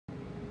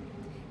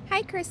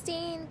Hi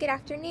Christine, good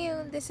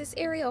afternoon. This is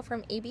Ariel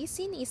from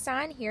ABC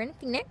Nissan here in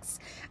Phoenix.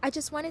 I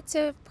just wanted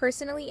to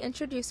personally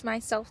introduce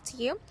myself to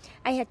you.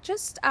 I had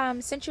just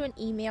sent you an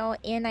email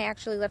and I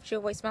actually left you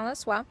a voicemail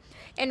as well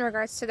in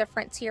regards to the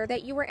Frontier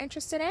that you were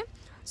interested in.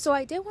 So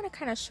I did want to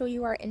kind of show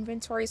you our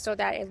inventory so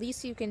that at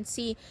least you can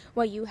see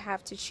what you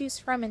have to choose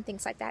from and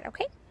things like that,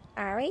 okay?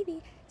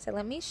 Alrighty, so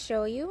let me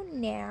show you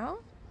now.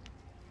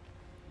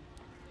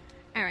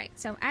 Alright,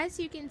 so as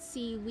you can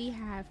see, we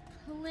have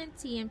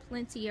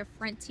plenty of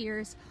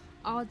Frontiers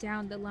all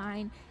down the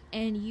line,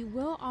 and you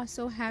will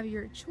also have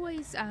your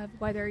choice of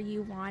whether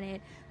you wanted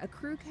a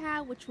crew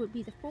cab, which would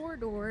be the 4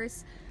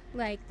 doors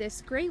like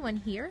this gray one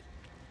here,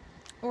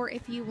 or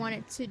if you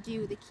wanted to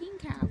do the king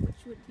cab,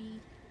 which would be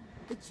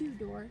the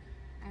 2-door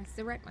as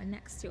the red one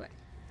next to it.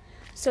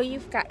 So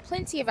you've got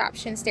plenty of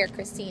options there,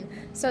 Christine.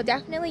 So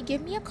definitely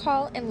give me a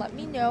call and let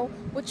me know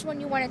which one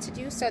you wanted to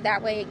do, so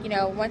that way, you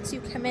know, once you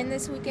come in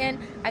this weekend,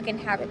 I can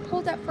have it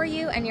pulled up for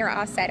you and you're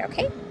all set,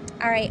 okay?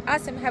 All right,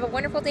 awesome. Have a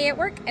wonderful day at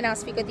work, and I'll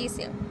speak with you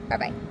soon.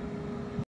 Bye-bye.